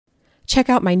Check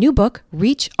out my new book,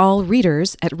 Reach All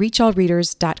Readers, at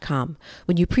reachallreaders.com.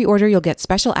 When you pre-order, you'll get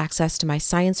special access to my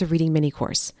Science of Reading mini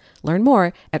course. Learn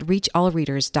more at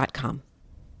reachallreaders.com.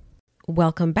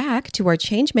 Welcome back to our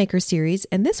Changemaker series,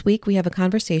 and this week we have a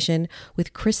conversation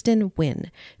with Kristen Wynn,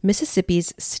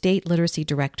 Mississippi's State Literacy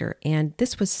Director, and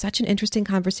this was such an interesting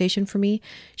conversation for me.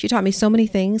 She taught me so many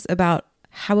things about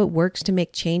how it works to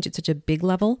make change at such a big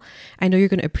level. I know you're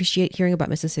going to appreciate hearing about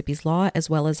Mississippi's law, as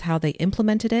well as how they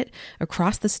implemented it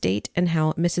across the state and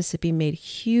how Mississippi made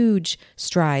huge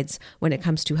strides when it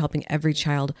comes to helping every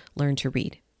child learn to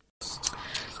read.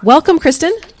 Welcome,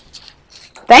 Kristen.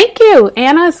 Thank you,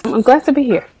 Anna. I'm glad to be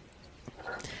here.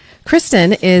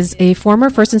 Kristen is a former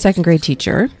first and second grade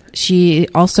teacher. She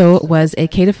also was a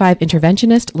K-5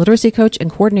 interventionist, literacy coach,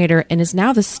 and coordinator, and is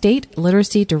now the State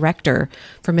Literacy Director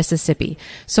for Mississippi.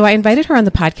 So I invited her on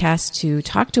the podcast to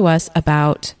talk to us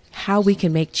about how we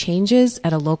can make changes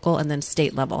at a local and then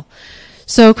state level.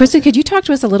 So Kristen, could you talk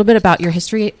to us a little bit about your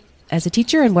history as a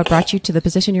teacher and what brought you to the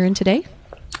position you're in today?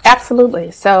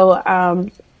 Absolutely. So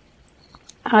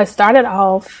I started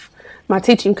off my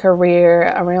teaching career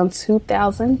around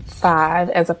 2005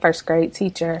 as a first grade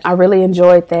teacher. I really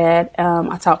enjoyed that.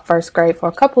 I taught first grade for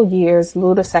a couple of years,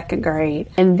 moved to second grade,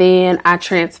 and then I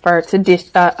transferred to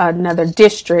another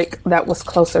district that was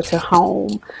closer to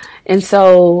home. And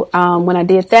so when I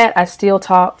did that, I still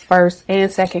taught first and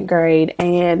second grade,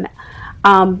 and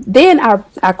then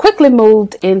I quickly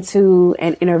moved into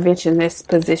an interventionist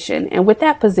position. And with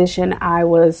that position, I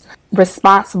was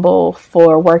responsible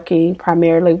for working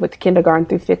primarily with kindergarten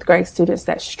through fifth grade students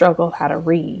that struggle how to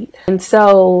read. And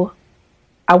so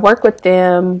I work with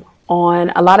them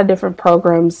on a lot of different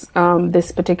programs.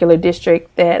 This particular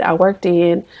district that I worked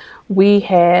in, we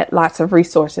had lots of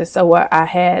resources. So I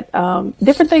had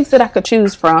different things that I could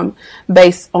choose from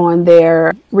based on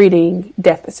their reading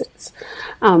deficits.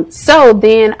 So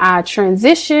then I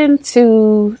transitioned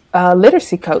to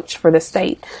literacy coach for the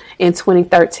state in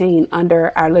 2013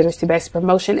 under our Literacy-Based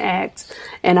Promotion Act.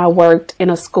 And I worked in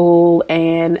a school,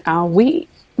 and we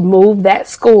moved that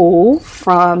school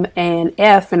from an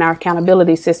F in our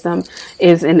accountability system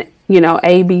is an,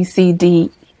 A, B, C,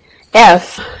 D,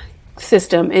 F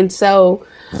system. And so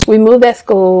we moved that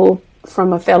school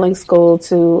from a failing school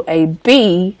to a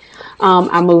B.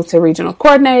 I moved to regional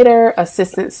coordinator,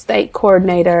 assistant state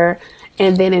coordinator,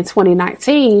 and then in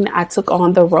 2019, I took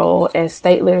on the role as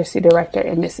state literacy director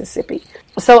in Mississippi.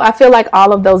 So I feel like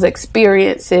all of those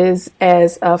experiences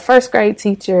as a first grade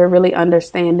teacher, really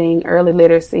understanding early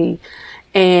literacy,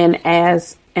 and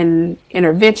as an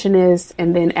interventionist,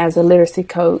 and then as a literacy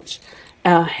coach,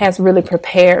 has really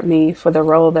prepared me for the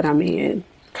role that I'm in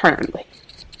currently.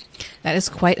 That is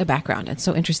quite a background. It's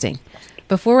so interesting.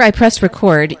 Before I pressed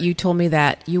record, you told me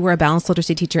that you were a balanced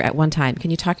literacy teacher at one time.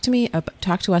 Can you talk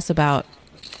to us about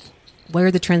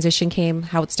where the transition came,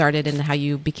 how it started, and how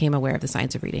you became aware of the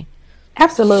science of reading?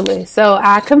 Absolutely. So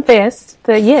I confessed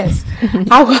that, yes,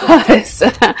 I was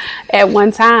at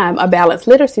one time a balanced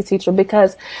literacy teacher,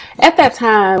 because at that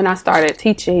time when I started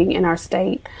teaching in our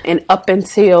state, and up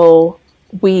until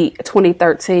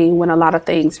 2013, when a lot of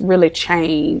things really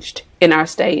changed in our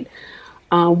state,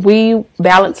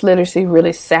 balanced literacy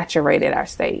really saturated our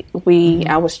state.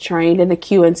 I was trained in the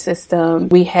cueing system.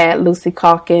 We had Lucy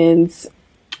Calkins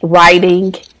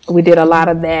writing. We did a lot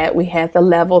of that. We had the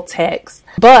level text.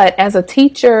 But as a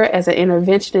teacher, as an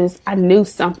interventionist, I knew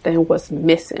something was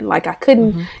missing. Like I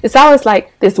couldn't, it's always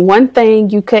like this one thing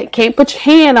you can't put your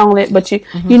hand on it, but you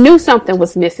knew something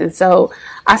was missing. So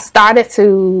I started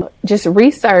to just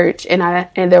research, and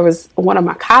there was one of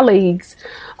my colleagues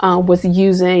was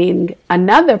using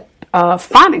another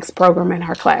phonics program in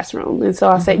her classroom. And so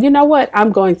I said, you know what,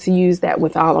 I'm going to use that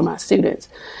with all of my students.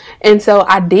 And so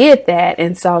I did that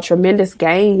and saw tremendous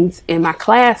gains in my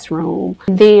classroom.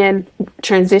 Then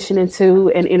transitioning to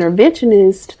an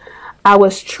interventionist, I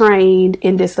was trained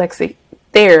in dyslexic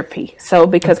therapy. So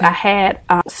because I had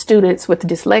students with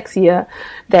dyslexia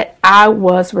that I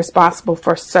was responsible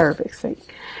for servicing.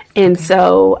 And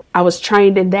so I was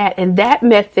trained in that, and that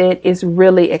method is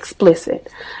really explicit.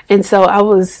 And so I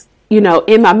was, in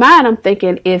my mind, I'm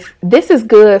thinking, if this is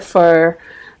good for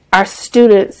our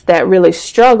students that really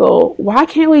struggle, why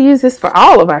can't we use this for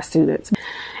all of our students?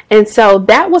 And so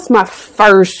that was my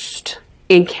first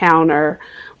encounter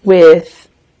with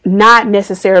not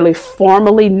necessarily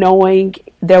formally knowing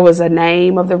there was a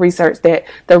name of the research, that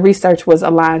the research was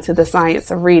aligned to the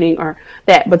science of reading or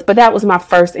that, but that was my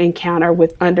first encounter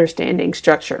with understanding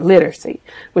structured literacy,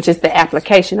 which is the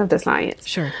application of the science.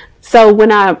 Sure. So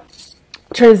when I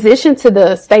transitioned to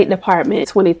the State Department in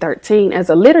 2013 as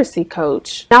a literacy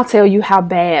coach. I'll tell you how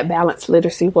bad balanced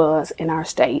literacy was in our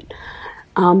state.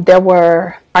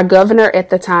 Our governor at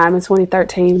the time in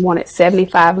 2013 wanted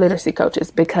 75 literacy coaches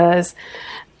because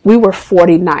we were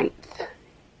 49th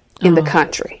in the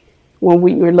country when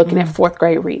we were looking at fourth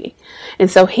grade reading.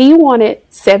 And so he wanted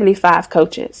 75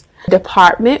 coaches. The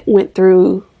department went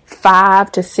through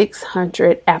 500 to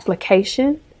 600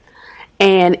 applications.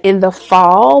 And in the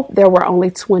fall, there were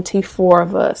only 24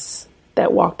 of us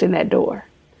that walked in that door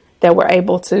that were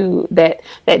able to, that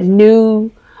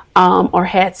knew or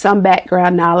had some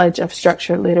background knowledge of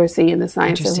structured literacy in the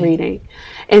science of reading.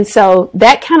 And so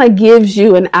that kind of gives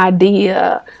you an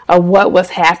idea of what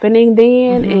was happening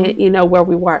then and, where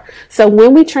we were. So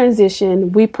when we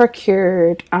transitioned, we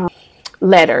procured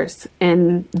letters,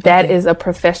 and that is a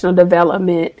professional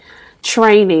development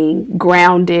training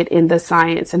grounded in the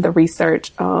science and the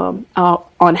research on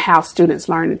how students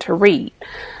learn to read.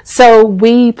 So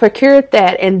we procured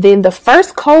that, and then the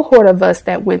first cohort of us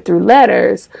that went through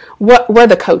letters were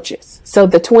the coaches. So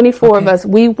the 24 of us,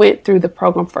 we went through the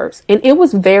program first, and it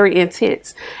was very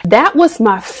intense. That was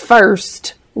my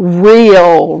first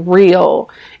real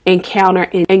encounter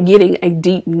in getting a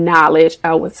deep knowledge,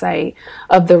 I would say,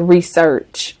 of the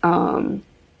research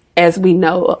as we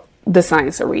know the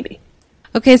science of reading.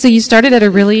 Okay, so you started at a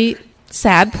really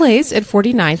sad place at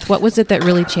 49th. What was it that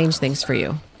really changed things for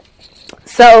you?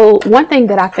 So one thing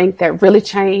that I think that really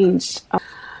changed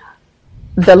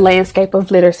the landscape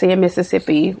of literacy in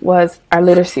Mississippi was our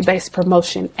Literacy-Based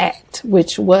Promotion Act,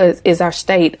 which is our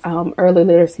state early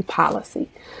literacy policy.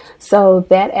 So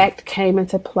that act came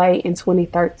into play in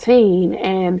 2013,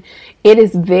 and it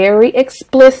is very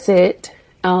explicit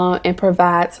and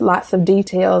provides lots of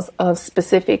details of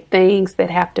specific things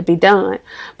that have to be done.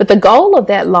 But the goal of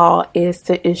that law is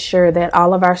to ensure that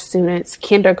all of our students,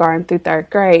 kindergarten through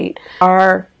third grade,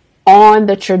 are on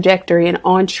the trajectory and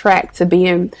on track to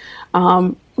being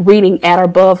reading at or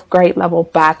above grade level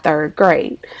by third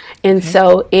grade. And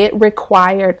so it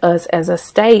required us as a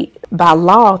state by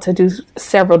law to do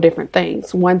several different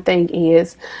things. One thing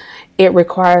is it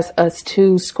requires us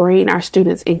to screen our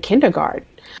students in kindergarten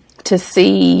to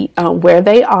see where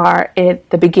they are at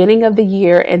the beginning of the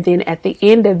year and then at the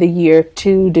end of the year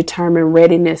to determine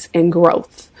readiness and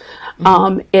growth.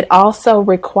 It also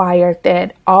required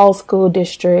that all school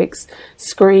districts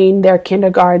screen their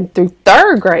kindergarten through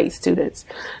third grade students.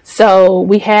 So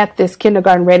we have this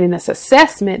kindergarten readiness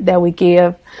assessment that we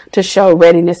give to show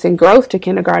readiness and growth to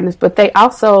kindergartners, but they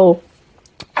also,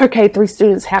 our K-3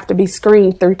 students have to be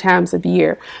screened 3 times a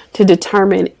year to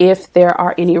determine if there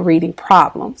are any reading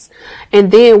problems.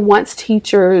 And then once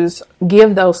teachers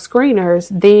give those screeners,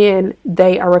 then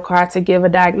they are required to give a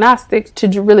diagnostic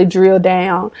to really drill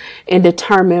down and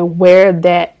determine where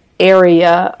that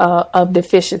area of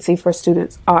deficiency for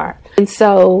students are. And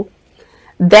so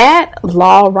that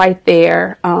law right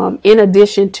there, in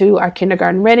addition to our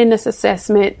kindergarten readiness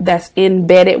assessment that's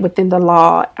embedded within the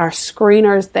law, our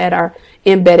screeners that are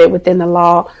embedded within the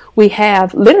law, we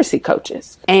have literacy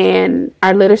coaches. And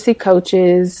our literacy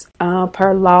coaches,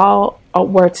 per law,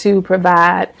 were to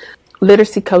provide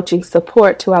literacy coaching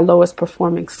support to our lowest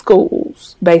performing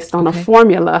schools based on a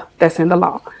formula that's in the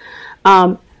law.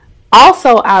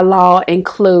 Also, our law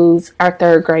includes our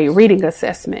third grade reading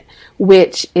assessment,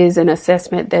 which is an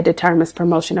assessment that determines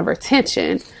promotion of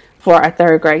retention for our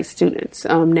third grade students.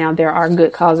 Now, there are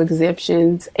good cause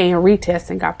exemptions and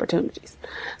retesting opportunities.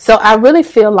 So I really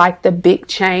feel like the big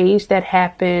change that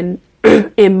happened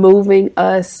in moving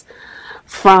us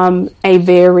from a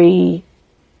very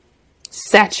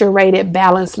saturated,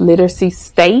 balanced literacy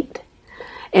state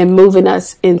and moving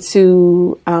us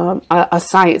into a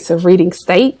science of reading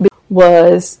state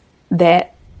was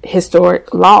that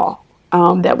historic law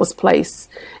that was placed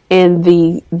and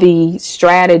the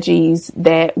strategies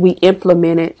that we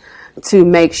implemented to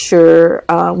make sure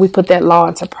we put that law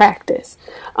into practice.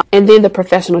 And then the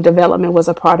professional development was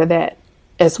a part of that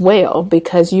as well,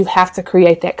 because you have to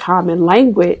create that common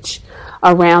language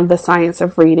around the science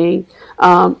of reading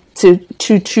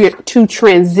to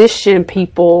transition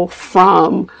people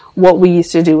from what we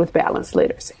used to do with balanced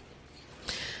literacy.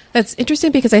 That's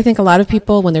interesting because I think a lot of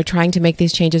people, when they're trying to make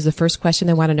these changes, the first question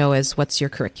they want to know is, what's your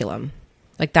curriculum?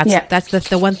 Like that's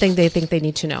the one thing they think they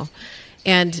need to know.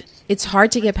 And it's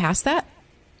hard to get past that,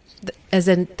 as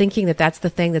in thinking that that's the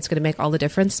thing that's going to make all the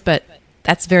difference. But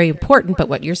that's very important. But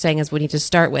what you're saying is we need to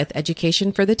start with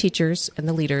education for the teachers and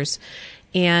the leaders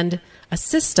and a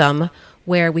system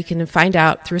where we can find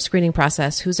out through a screening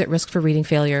process who's at risk for reading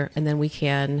failure. And then we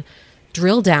can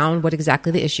drill down what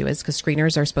exactly the issue is, because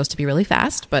screeners are supposed to be really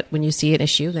fast. But when you see an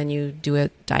issue, then you do a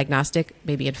diagnostic,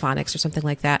 maybe in phonics or something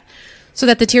like that, so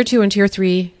that the tier 2 and tier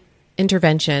 3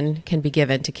 intervention can be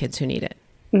given to kids who need it.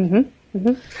 Mm-hmm.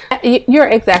 Mm-hmm. You're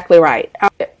exactly right.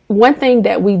 One thing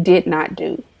that we did not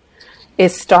do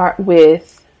is start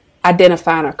with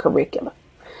identifying a curriculum.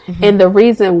 Mm-hmm. And the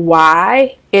reason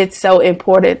why it's so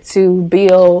important to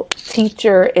build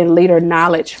teacher and leader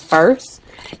knowledge first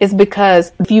is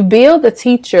because if you build the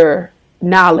teacher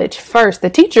knowledge first, the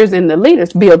teachers and the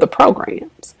leaders build the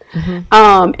programs.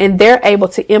 Mm-hmm. And they're able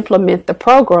to implement the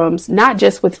programs, not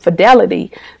just with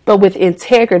fidelity, but with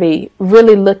integrity,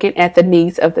 really looking at the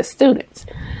needs of the students.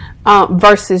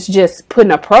 Versus just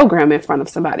putting a program in front of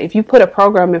somebody. If you put a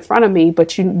program in front of me,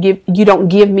 but you don't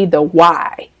give me the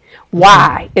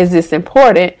why is this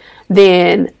important,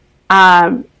 then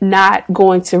I'm not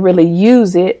going to really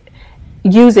use it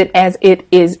as it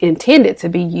is intended to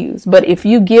be used. But if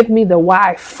you give me the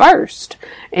why first,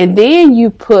 and then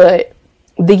you put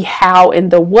the how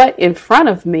and the what in front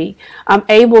of me, I'm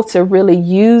able to really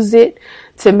use it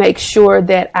to make sure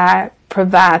that I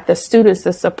provide the students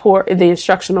the support and the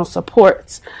instructional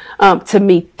supports to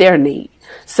meet their need.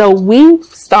 So we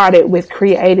started with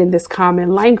creating this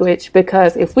common language,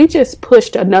 because if we just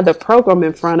pushed another program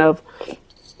in front of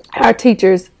our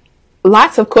teachers,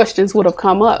 lots of questions would have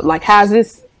come up, like, how is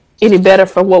this any better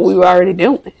from what we were already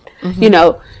doing?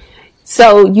 Mm-hmm.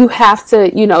 So you have to,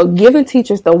 giving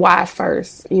teachers the why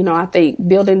first. I think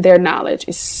building their knowledge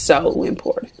is so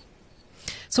important.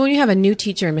 So when you have a new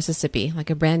teacher in Mississippi, like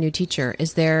a brand new teacher,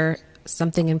 is there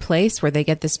something in place where they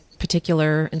get this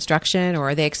particular instruction, or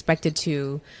are they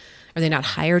not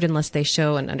hired unless they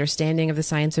show an understanding of the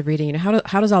science of reading?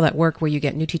 How does all that work where you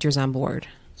get new teachers on board?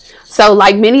 So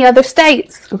like many other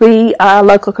states, we are a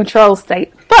local control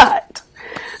state, but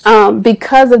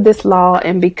because of this law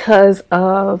and because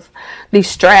of the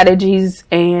strategies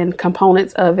and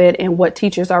components of it and what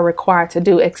teachers are required to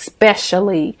do,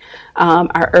 especially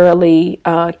our early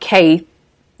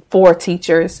K-4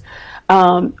 teachers,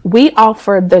 we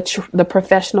offer the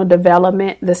professional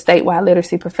development, the statewide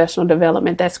literacy professional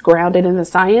development that's grounded in the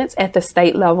science at the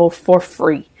state level for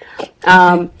free.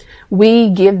 Okay.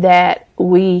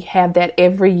 We have that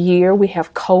every year. We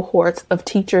have cohorts of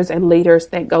teachers and leaders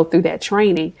that go through that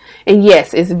training. And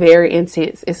yes, it's very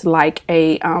intense. It's like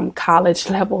a college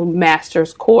level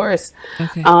master's course.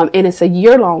 Okay. And it's a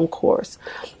year-long course.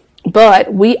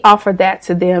 But we offer that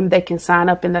to them. They can sign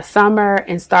up in the summer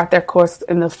and start their course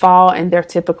in the fall, and they're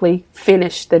typically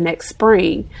finished the next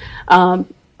spring.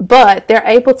 But they're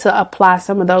able to apply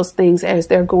some of those things as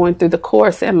they're going through the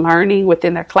course and learning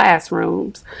within their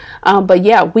classrooms. But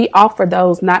yeah, we offer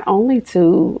those not only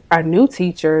to our new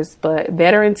teachers, but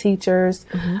veteran teachers,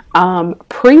 mm-hmm.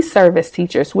 Pre-service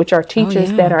teachers, which are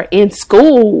teachers that are in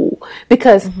school.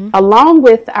 Because along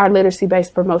with our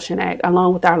Literacy-Based Promotion Act,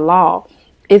 along with our law,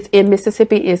 it's in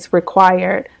Mississippi, it's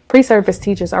required. Pre-service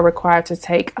teachers are required to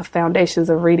take a Foundations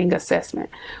of Reading assessment,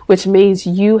 which means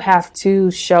you have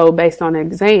to show based on an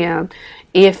exam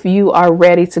if you are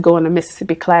ready to go in a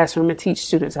Mississippi classroom and teach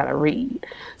students how to read.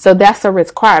 So that's a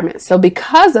requirement. So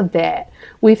because of that,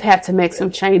 we've had to make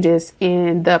some changes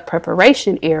in the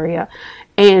preparation area.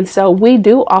 And so we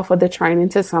do offer the training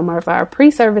to some of our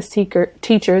pre-service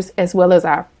teachers as well as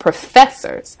our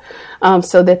professors,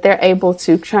 so that they're able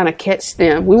to try to catch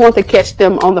them. We want to catch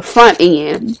them on the front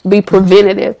end, be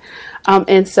preventative.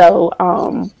 And so,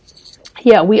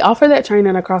 we offer that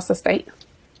training across the state.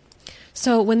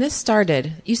 So when this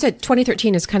started, you said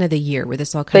 2013 is kind of the year where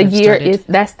this all kind of started.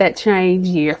 That's that change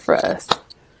year for us.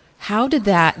 How did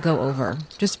that go over?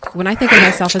 Just when I think of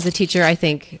myself as a teacher, I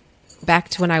think back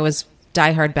to when I was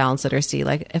diehard balance literacy.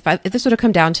 Like if this would have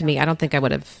come down to me, I don't think I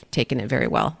would have taken it very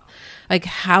well. Like,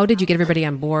 how did you get everybody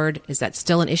on board? Is that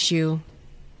still an issue?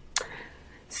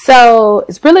 So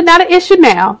it's really not an issue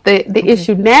now. The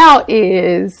issue now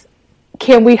is,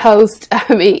 can we host?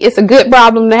 I mean, it's a good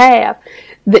problem to have.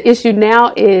 The issue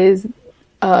now is,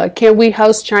 can we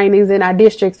host trainings in our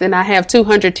districts? And I have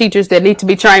 200 teachers that need to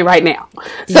be trained right now.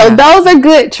 So those are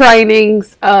good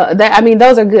trainings.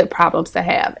 Those are good problems to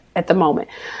have at the moment.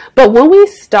 But when we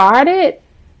started,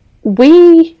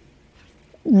 we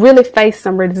really faced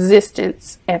some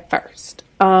resistance at first,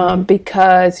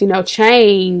 because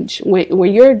change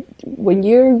when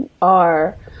you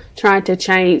are trying to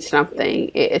change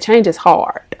something, change is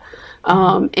hard.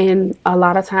 And a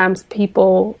lot of times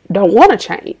people don't want to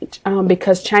change,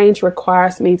 because change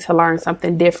requires me to learn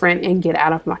something different and get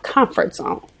out of my comfort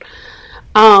zone.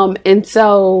 And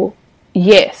so,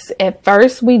 yes, at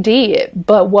first we did,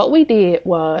 but what we did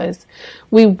was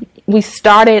we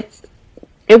started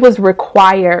it was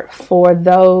required for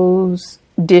those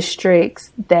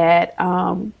districts that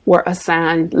were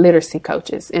assigned literacy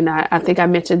coaches. And I think I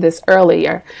mentioned this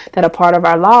earlier, that a part of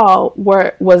our law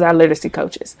was our literacy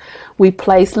coaches. We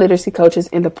placed literacy coaches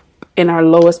in our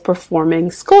lowest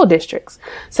performing school districts.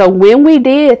 So when we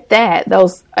did that,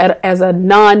 those as a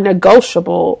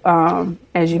non-negotiable,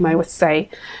 as you might say,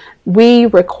 we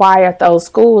required those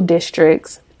school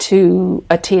districts to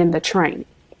attend the training.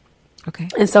 Okay.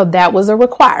 And so that was a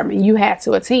requirement. You had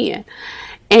to attend.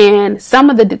 And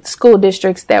some of the school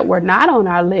districts that were not on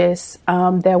our list,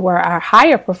 that were our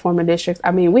higher performing districts, I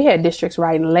mean, we had districts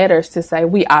writing letters to say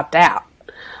we opt out.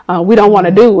 We don't want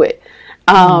to do it.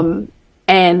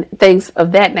 And things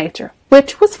of that nature,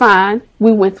 which was fine.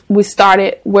 We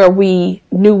started where we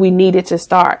knew we needed to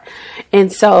start.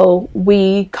 And so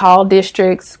we called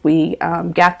districts, we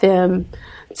got them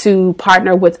to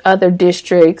partner with other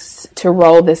districts to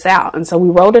roll this out. And so we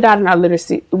rolled it out in our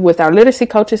literacy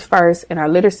coaches first, and our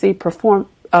literacy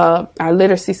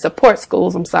support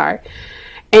schools,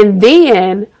 And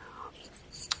then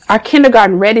our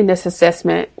kindergarten readiness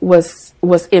assessment was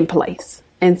in place.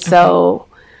 And so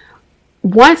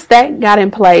once that got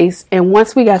in place, and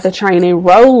once we got the training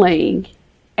rolling,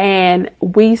 and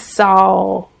we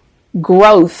saw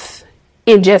growth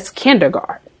in just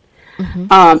kindergarten,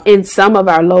 in some of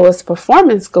our lowest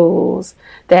performing schools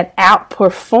that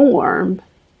outperform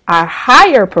our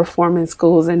higher performing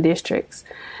schools and districts,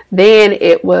 then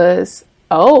it was,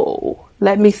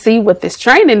 let me see what this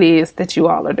training is that you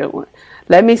all are doing.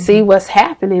 Let me see what's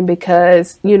happening,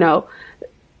 because,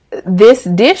 this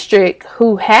district,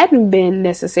 who hadn't been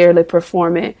necessarily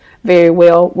performing very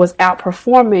well, was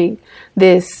outperforming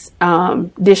this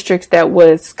district that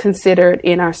was considered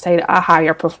in our state a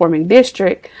higher performing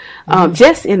district,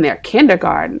 just in their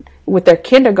kindergarten, with their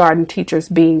kindergarten teachers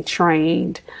being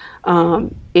trained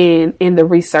in the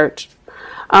research.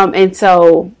 And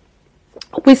so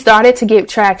we started to get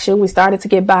traction. We started to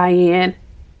get buy-in.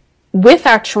 With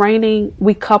our training,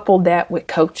 we coupled that with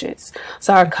coaches.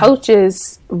 So our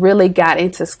coaches really got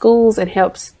into schools and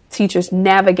helped teachers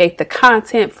navigate the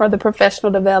content for the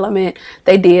professional development.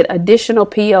 They did additional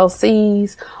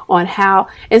PLCs on how,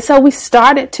 and so we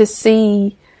started to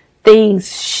see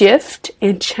things shift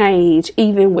and change,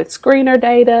 even with screener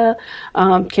data,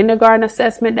 kindergarten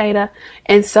assessment data.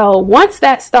 And so once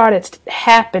that started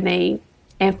happening,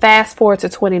 and fast forward to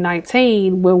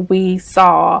 2019, when we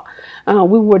saw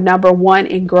we were number one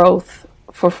in growth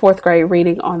for fourth grade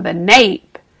reading on the NAEP,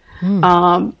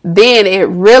 then it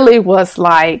really was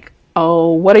like,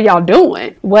 what are y'all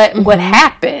doing? What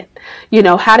happened?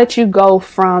 How did you go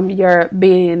from your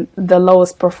being the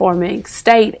lowest performing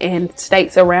state, and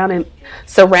states surrounding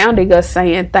us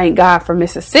saying, thank God for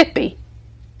Mississippi,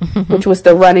 which was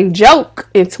the running joke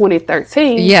in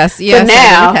 2013. Yes.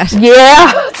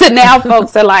 To now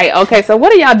folks are like, okay, so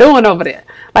what are y'all doing over there?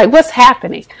 Like, what's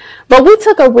happening? But we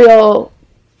took a real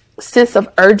sense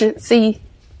of urgency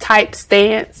type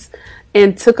stance,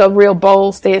 and took a real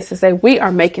bold stance to say, we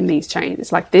are making these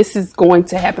changes. Like, this is going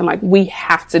to happen. Like, we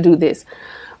have to do this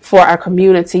for our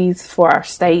communities, for our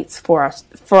states, for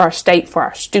our state, for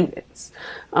our students.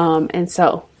 And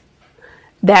so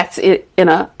that's it in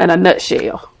a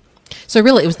nutshell. So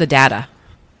really, it was the data.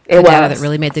 Data that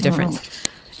really made the difference.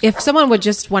 If someone would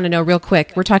just want to know real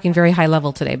quick, we're talking very high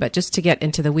level today, but just to get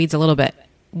into the weeds a little bit,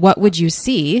 what would you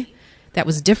see that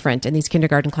was different in these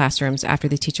kindergarten classrooms after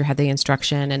the teacher had the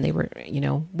instruction and they were,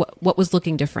 what was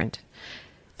looking different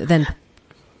than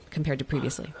compared to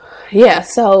previously? Yeah,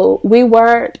 so we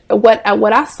were, what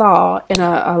I saw in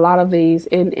a lot of these,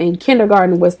 in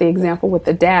kindergarten was the example with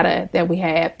the data that we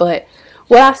had, but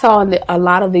what I saw in a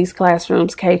lot of these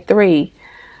classrooms, K-3,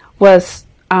 was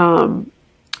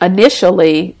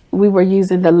initially we were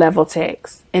using the level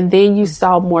text, and then you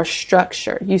saw more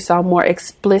structure. You saw more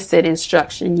explicit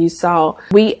instruction. You saw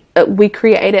we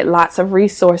created lots of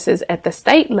resources at the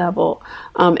state level.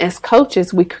 As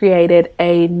coaches, we created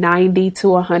a 90 to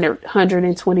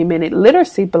 120 minute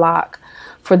literacy block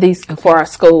for our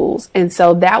schools. And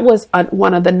so that was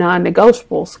one of the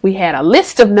non-negotiables. We had a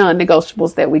list of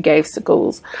non-negotiables that we gave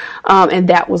schools. And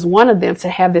that was one of them, to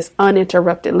have this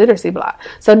uninterrupted literacy block.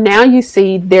 So now you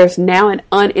see there's now an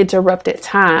uninterrupted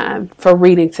time for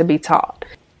reading to be taught.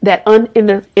 That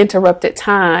uninterrupted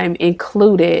time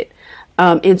included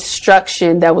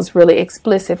instruction that was really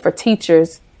explicit for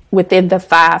teachers within the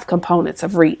 5 components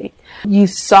of reading. You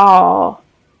saw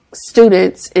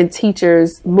students and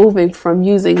teachers moving from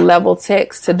using level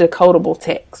text to decodable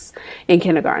text in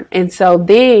kindergarten. And so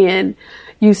then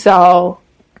you saw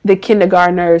the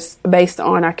kindergartners, based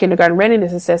on our kindergarten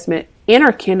readiness assessment,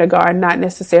 enter kindergarten not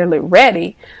necessarily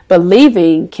ready, but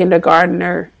leaving kindergarten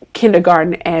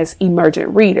as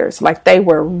emergent readers. Like they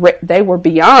were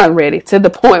beyond ready, to the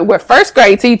point where first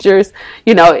grade teachers,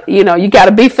 you got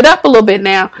to beef it up a little bit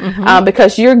now,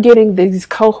 because you're getting these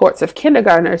cohorts of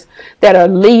kindergartners that are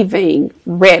leaving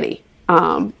ready.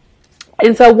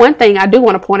 And so one thing I do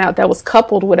want to point out that was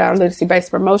coupled with our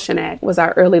Literacy-Based Promotion Act was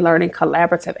our Early Learning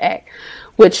Collaborative Act,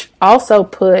 which also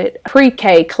put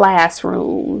pre-K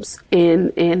classrooms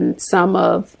in some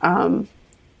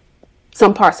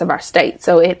parts of our state.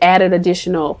 So it added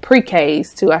additional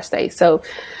pre-Ks to our state. So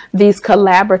these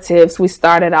collaboratives, we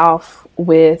started off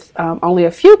with only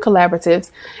a few collaboratives,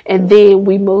 and then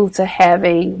we moved to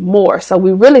having more. So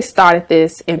we really started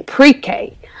this in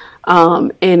pre-K.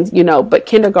 But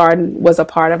kindergarten was a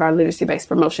part of our Literacy-Based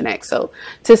Promotion Act. So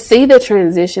to see the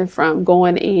transition from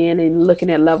going in and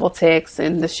looking at level text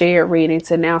and the shared reading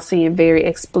to now seeing very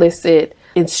explicit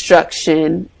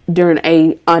instruction during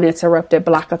a uninterrupted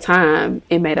block of time,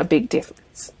 it made a big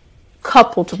difference,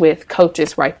 coupled with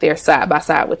coaches right there side by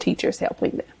side with teachers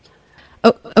helping them.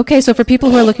 Oh, okay. So for people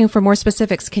who are looking for more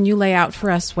specifics, can you lay out for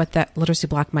us what that literacy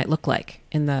block might look like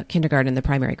in the kindergarten and the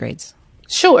primary grades?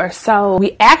 Sure. So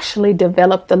we actually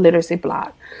developed the literacy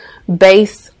block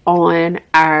based on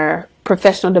our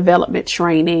professional development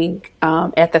training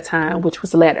at the time, which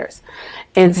was letters.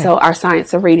 And so our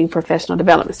science of reading professional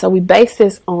development. So we base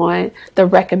this on the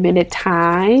recommended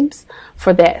times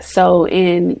for that. So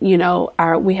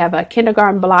we have a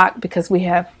kindergarten block because we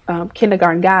have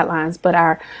kindergarten guidelines, but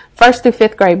our 1st through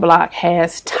 5th grade block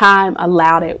has time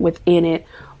allotted within it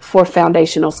for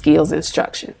foundational skills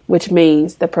instruction, which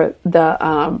means the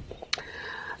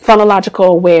phonological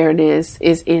awareness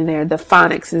is in there, the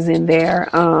phonics is in there,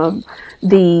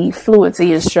 the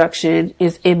fluency instruction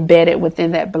is embedded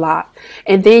within that block.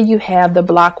 And then you have the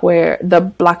block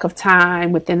of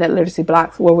time within that literacy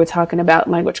block where we're talking about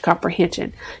language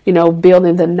comprehension,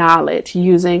 building the knowledge,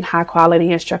 using high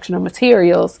quality instructional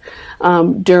materials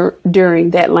during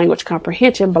that language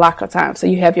comprehension block of time. So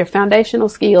you have your foundational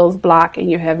skills block and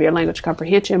you have your language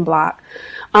comprehension block.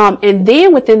 And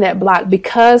then within that block,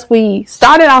 because we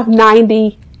started off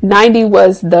 90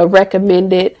 was the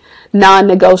recommended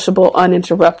non-negotiable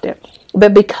uninterrupted.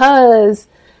 But because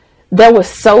there was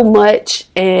so much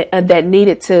that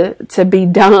needed to be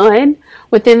done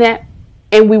within that,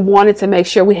 and we wanted to make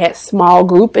sure we had small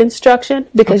group instruction,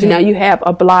 because you have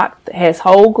a block that has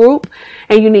whole group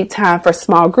and you need time for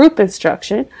small group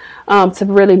instruction to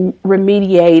really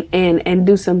remediate and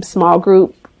do some small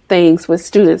group things with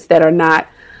students that are not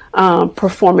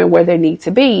performing where they need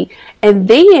to be. And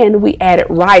then we added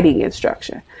writing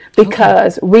instruction,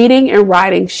 because reading and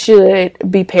writing should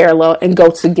be parallel and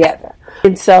go together.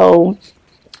 And so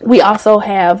we also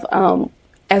have,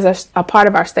 as a part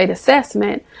of our state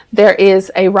assessment, there is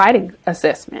a writing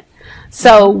assessment.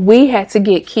 So we had to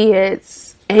get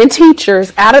kids and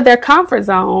teachers out of their comfort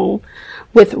zone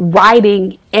with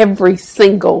writing every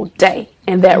single day.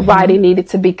 And that writing needed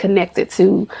to be connected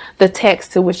to the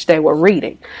text to which they were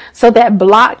reading. So that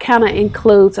block kind of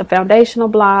includes a foundational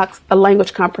block, a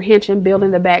language comprehension,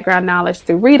 building the background knowledge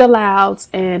through read alouds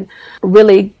and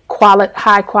really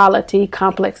high quality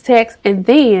complex text. And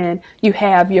then you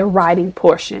have your writing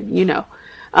portion,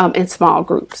 in small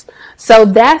groups. So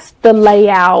that's the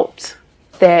layout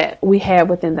that we have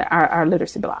within our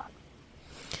literacy block.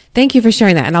 Thank you for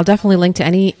sharing that. And I'll definitely link to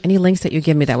any links that you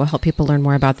give me that will help people learn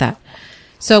more about that.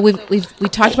 So we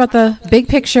talked about the big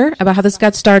picture, about how this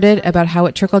got started, about how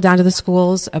it trickled down to the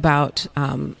schools, about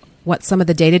what some of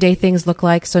the day-to-day things look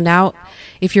like. So now,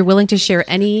 if you're willing to share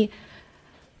any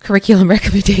curriculum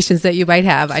recommendations that you might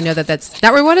have, I know that that's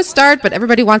not where we want to start, but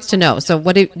everybody wants to know. So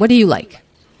what do you like?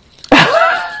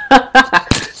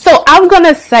 So I'm going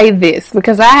to say this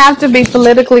because I have to be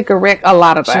politically correct a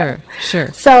lot of that.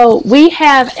 Sure. So we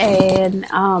have an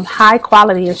high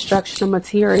quality instructional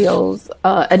materials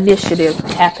initiative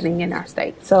happening in our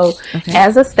state. So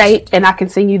as a state, and I can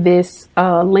send you this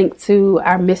link to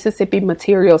our Mississippi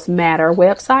Materials Matter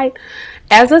website.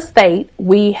 As a state,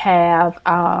 we have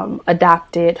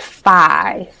adopted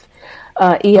 5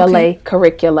 ELA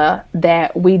curricula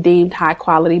that we deemed high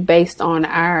quality based on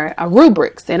our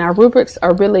rubrics. And our rubrics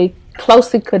are really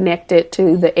closely connected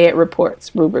to the Ed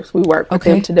Reports rubrics. We work with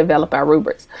them to develop our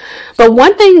rubrics. But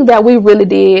one thing that we really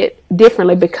did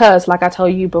differently, because like I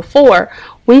told you before,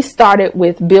 we started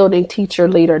with building teacher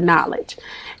leader knowledge.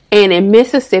 And in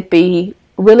Mississippi,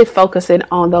 really focusing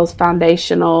on those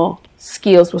foundational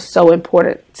skills was so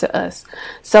important to us.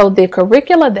 So the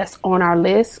curricula that's on our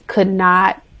list could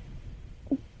not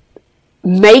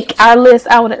make our list,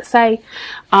 I would say,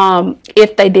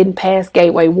 if they didn't pass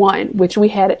Gateway 1, which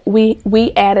we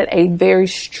added a very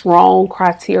strong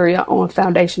criteria on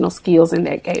foundational skills in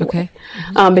that gateway,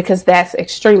 because that's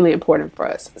extremely important for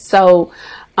us. So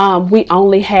we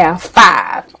only have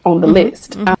 5 on the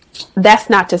list. That's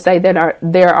not to say that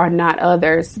there are not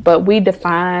others, but we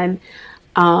define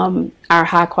our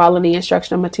high quality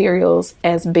instructional materials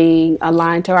as being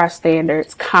aligned to our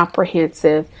standards,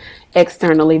 comprehensive,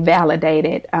 externally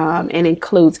validated, and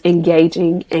includes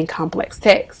engaging and complex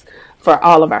text for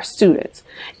all of our students.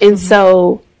 And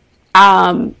so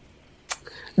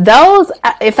those,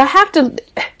 if I have to,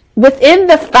 within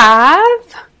the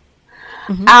 5,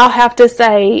 I'll have to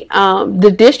say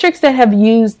the districts that have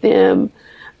used them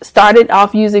started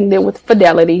off using them with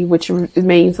fidelity, which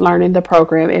means learning the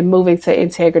program and moving to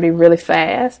integrity really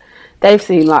fast. They've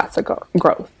seen lots of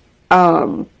growth.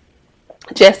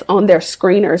 Just on their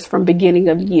screeners from beginning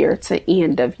of year to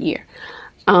end of year.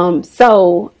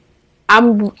 So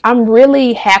I'm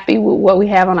really happy with what we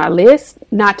have on our list.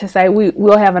 Not to say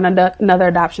we'll have another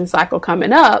adoption cycle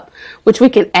coming up, which we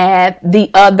can add the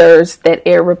others that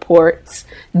Air Reports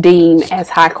deem as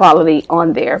high quality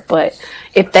on there. But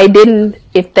if they didn't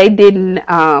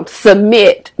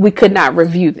submit, we could not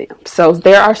review them. So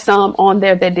there are some on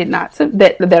there that did not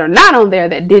that are not on there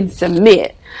that didn't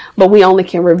submit, but we only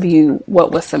can review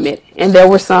what was submitted. And there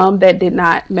were some that did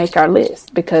not make our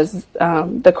list because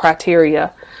the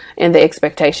criteria and the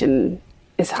expectation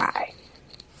is high.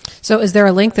 So is there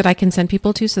a link that I can send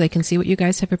people to so they can see what you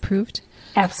guys have approved?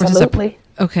 Absolutely.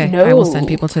 Okay. No. I will send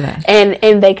people to that.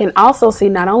 And they can also see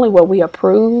not only what we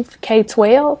approve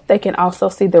K-12, they can also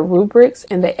see the rubrics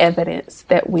and the evidence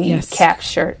that we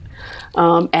captured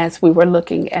as we were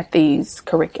looking at these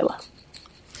curricula.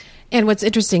 And what's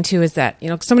interesting too is that,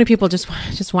 so many people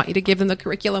just want you to give them the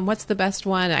curriculum. What's the best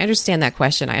one? I understand that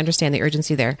question. I understand the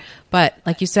urgency there. But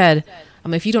like you said,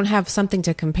 if you don't have something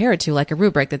to compare it to, like a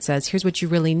rubric that says, here's what you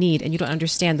really need, and you don't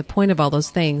understand the point of all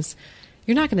those things,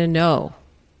 you're not going to know.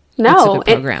 No. What's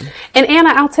a good program. And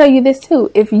Anna, I'll tell you this too.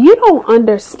 If you don't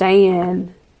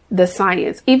understand the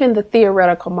science, even the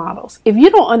theoretical models, if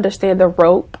you don't understand the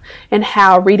rope and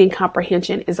how reading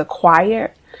comprehension is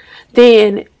acquired,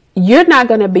 then you're not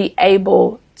going to be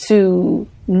able to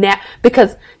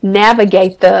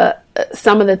navigate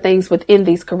some of the things within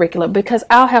these curricula. Because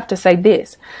I'll have to say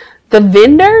this. The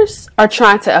vendors are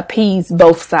trying to appease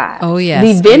both sides. Oh,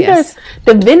 yes.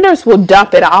 The vendors will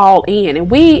dump it all in.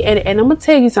 And I'm going to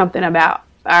tell you something about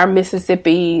our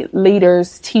Mississippi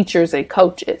leaders, teachers, and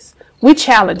coaches. We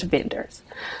challenge vendors.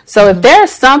 So if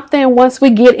there's something, once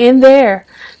we get in there,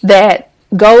 that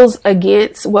goes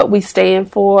against what we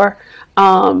stand for,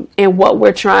 and what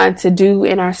we're trying to do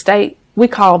in our state, we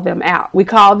call them out. We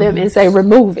call them and say,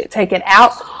 remove it, take it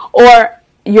out, or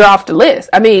you're off the list.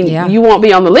 You won't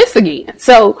be on the list again.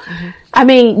 So,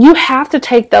 you have to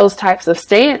take those types of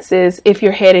stances if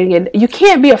you're heading in. You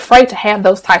can't be afraid to have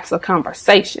those types of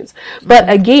conversations. But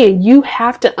again, you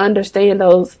have to understand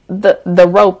the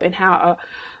rope and how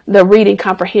the reading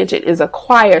comprehension is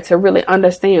acquired to really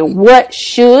understand what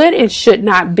should and should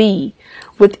not be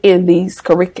within these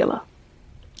curricula.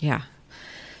 Yeah.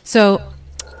 So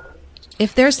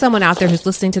if there's someone out there who's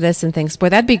listening to this and thinks, boy,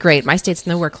 that'd be great. My state's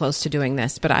nowhere close to doing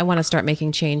this, but I want to start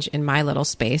making change in my little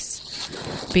space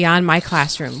beyond my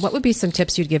classroom. What would be some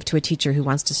tips you'd give to a teacher who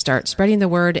wants to start spreading the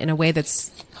word in a way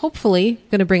that's hopefully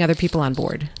going to bring other people on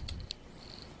board?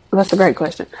 That's a great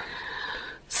question.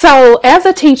 So as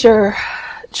a teacher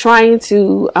trying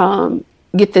to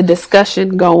get the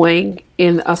discussion going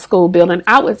in a school building,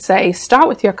 I would say start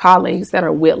with your colleagues that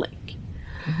are willing.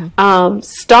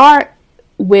 Start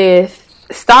with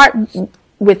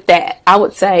that. I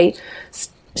would say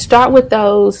start with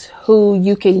those who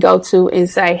you can go to and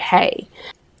say, hey,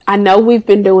 I know we've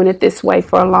been doing it this way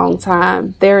for a long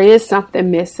time. There is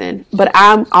something missing, but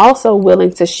I'm also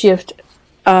willing to shift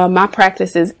my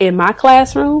practices in my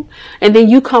classroom. And then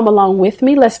you come along with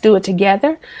me. Let's do it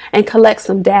together and collect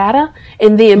some data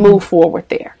and then move forward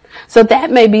there. So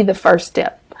that may be the first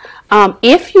step.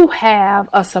 If you have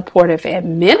a supportive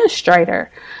administrator,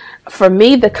 for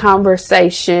me, the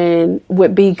conversation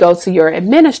would be go to your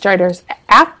administrators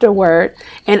afterward,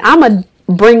 and I'm a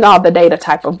bring all the data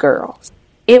type of girls.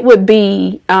 It would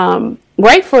be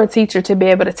great for a teacher to be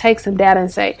able to take some data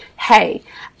and say, hey,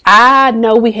 I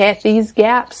know we had these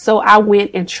gaps, so I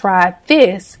went and tried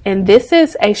this, and this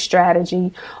is a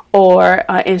strategy or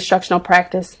instructional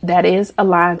practice that is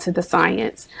aligned to the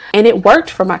science, and it worked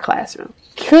for my classroom.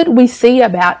 could we see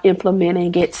about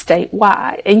implementing it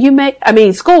statewide? And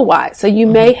schoolwide. So you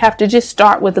may have to just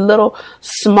start with little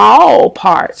small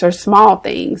parts or small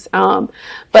things.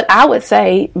 But I would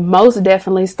say most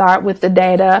definitely start with the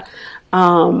data,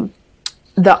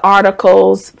 the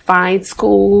articles, find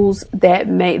schools that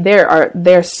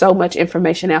there's so much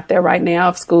information out there right now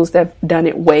of schools that have done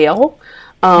it well.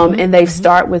 And they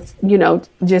start with,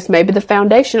 just maybe the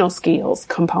foundational skills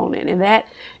component and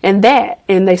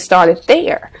they started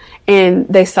there and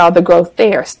they saw the growth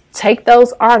there. Take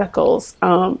those articles,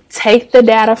 take the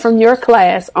data from your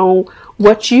class on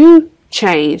what you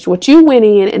changed, what you went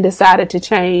in and decided to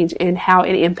change and how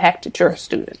it impacted your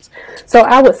students. So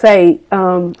I would say,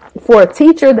 for a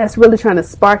teacher that's really trying to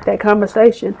spark that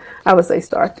conversation, I would say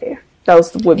start there.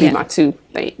 Those would be my two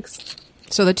things.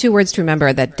 So the two words to remember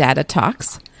are that data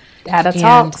talks. Data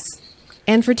talks.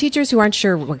 And for teachers who aren't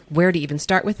sure where to even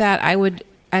start with that,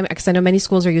 because I know many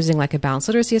schools are using like a balanced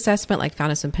literacy assessment, like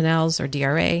Fountas and Pinnell's or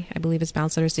DRA, I believe is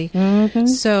balanced literacy. Mm-hmm.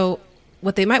 So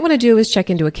what they might want to do is check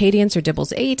into Acadience or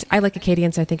Dibbles 8. I like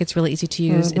Acadience. I think it's really easy to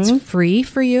use. Mm-hmm. It's free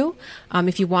for you.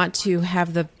 If you want to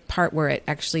have the part where it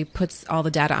actually puts all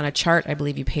the data on a chart, I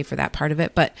believe you pay for that part of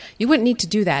it, but you wouldn't need to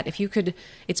do that. If you could,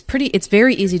 it's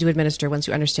very easy to administer once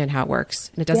you understand how it works,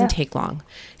 and it doesn't take long.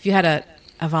 If you had a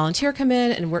volunteer come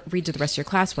in and read to the rest of your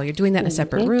class while you're doing that in a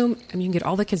separate room, you can get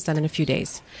all the kids done in a few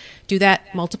days. Do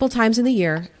that multiple times in the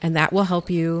year, and that will help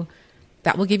you.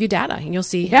 That will give you data, and you'll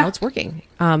see how it's working.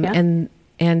 And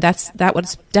that would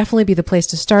definitely be the place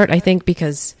to start, I think,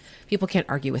 because people can't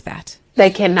argue with that. They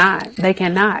cannot.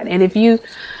 And if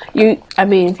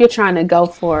if you're trying to go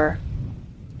for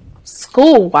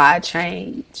school-wide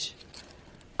change,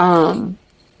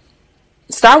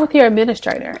 start with your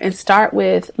administrator and start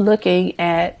with looking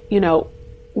at,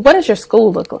 what does your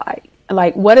school look like?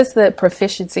 Like, what is the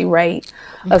proficiency rate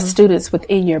of students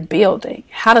within your building?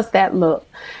 How does that look?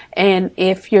 And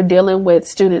if you're dealing with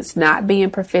students not being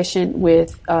proficient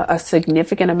with a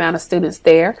significant amount of students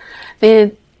there,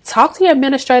 then talk to your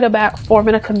administrator about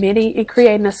forming a committee and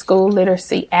creating a school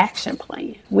literacy action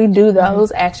plan. We do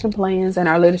those action plans in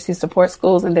our literacy support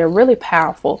schools, and they're really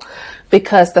powerful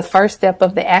because the first step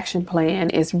of the action plan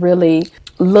is really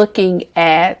looking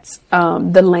at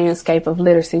the landscape of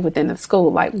literacy within the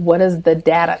school. Like, what is the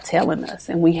data telling us?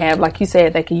 And we have, like you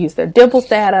said, they can use their Dibbles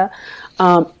data.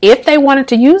 If they wanted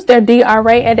to use their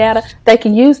DRA data, they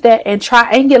can use that and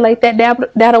triangulate that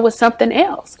data with something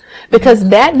else. Because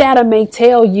that data may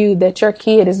tell you that your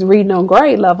kid is reading on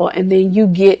grade level, and then you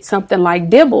get something like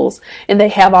Dibbles, and they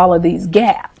have all of these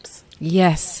gaps.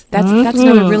 Yes, that's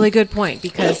another really good point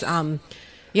because,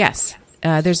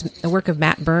 there's a work of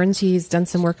Matt Burns. He's done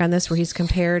some work on this where he's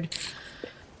compared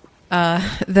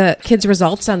the kids'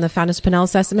 results on the Fountas-Pinnell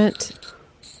assessment.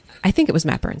 I think it was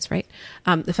Matt Burns, right?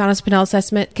 The Fountas-Pinnell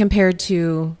assessment compared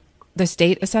to the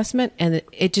state assessment, and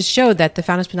it just showed that the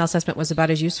Fountas-Pinnell assessment was about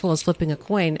as useful as flipping a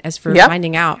coin as for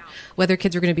finding out whether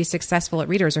kids were going to be successful at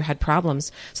readers or had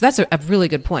problems. So that's a really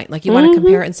good point. Like, you want to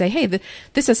compare it and say, hey,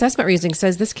 this assessment reasoning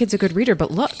says this kid's a good reader,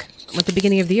 but look, at the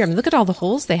beginning of the year, look at all the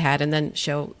holes they had, and then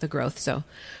show the growth. So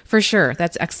for sure,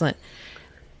 that's excellent.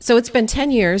 So it's been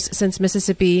 10 years since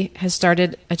Mississippi has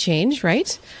started a change,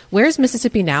 right? Where's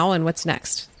Mississippi now, and what's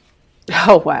next?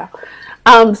 Oh, wow.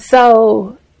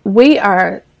 So we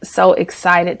are so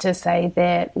excited to say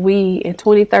that in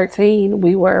 2013,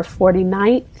 we were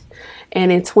 49th,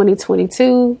 and in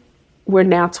 2022, we're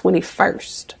now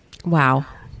 21st. Wow.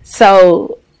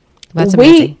 So that's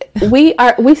amazing.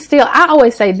 I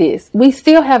always say this, we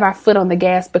still have our foot on the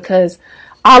gas because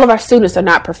all of our students are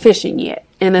not proficient yet.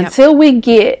 And until we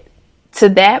get to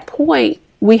that point,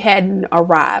 we hadn't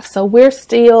arrived. So we're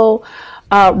still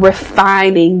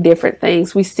refining different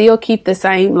things. We still keep the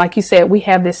same, like you said, we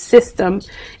have this system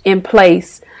in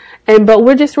place, but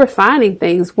we're just refining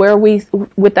things where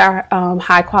with our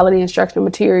high quality instructional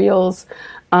materials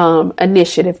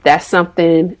initiative, that's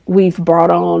something we've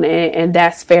brought on, and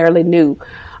that's fairly new.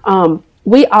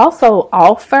 We also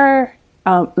offer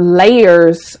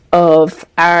layers of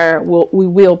we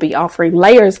will be offering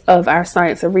layers of our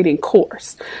Science of Reading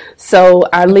course. So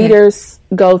our leaders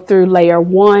go through layer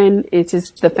 1, which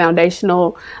is the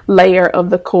foundational layer of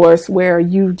the course where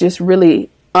you just really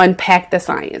unpack the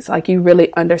science, like you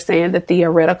really understand the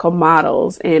theoretical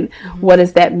models and what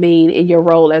does that mean in your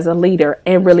role as a leader,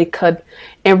 and really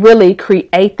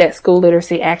create that school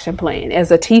literacy action plan.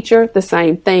 As a teacher, the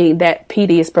same thing, that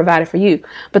PD is provided for you.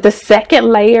 But the second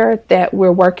layer that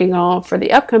we're working on for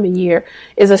the upcoming year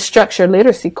is a structured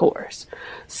literacy course.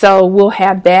 So we'll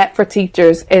have that for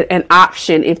teachers, an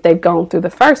option if they've gone through the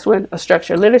first one, a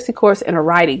structured literacy course and a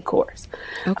writing course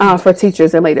for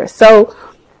teachers and leaders. So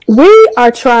We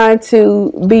are trying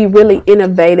to be really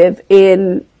innovative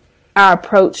in our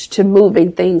approach to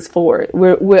moving things forward.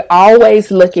 We're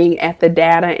always looking at the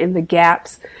data and the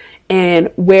gaps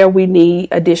and where we need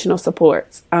additional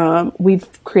supports.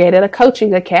 We've created a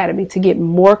coaching academy to get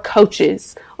more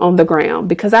coaches on the ground,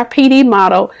 because our PD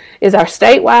model is our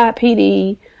statewide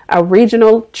PD, our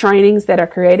regional trainings that are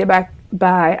created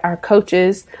by our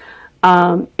coaches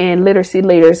and literacy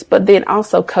leaders, but then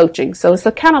also coaching. So it's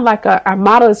kind of like our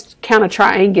model is kind of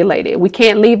triangulated. We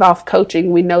can't leave off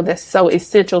coaching. We know that's so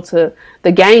essential to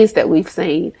the gains that we've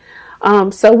seen.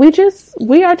 So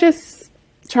we are just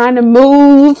trying to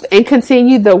move and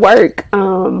continue the work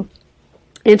and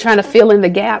trying to fill in the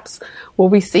gaps where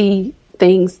we see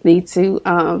things need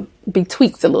to be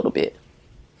tweaked a little bit.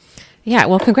 Yeah,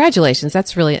 well, congratulations.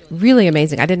 That's really, really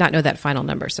amazing. I did not know that final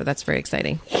number, so that's very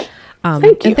exciting. Thank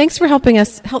you. And thanks for helping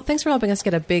us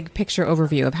get a big picture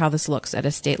overview of how this looks at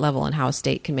a state level and how a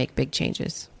state can make big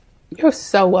changes. You're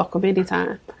so welcome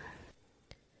anytime.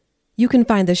 You can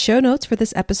find the show notes for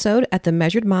this episode at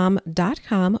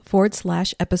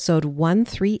themeasuredmom.com/episode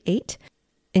 138,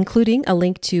 including a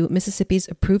link to Mississippi's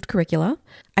approved curricula.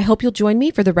 I hope you'll join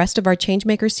me for the rest of our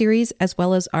Changemaker series, as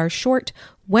well as our short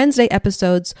Wednesday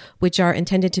episodes, which are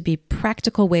intended to be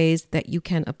practical ways that you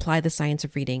can apply the science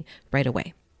of reading right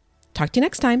away. Talk to you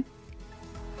next time.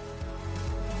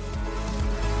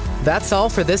 That's all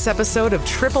for this episode of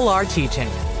Triple R Teaching.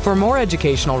 For more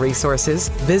educational resources,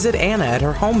 visit Anna at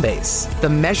her home base,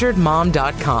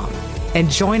 themeasuredmom.com, and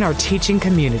join our teaching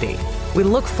community. We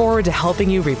look forward to helping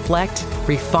you reflect,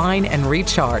 refine, and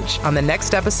recharge on the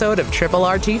next episode of Triple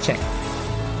R Teaching.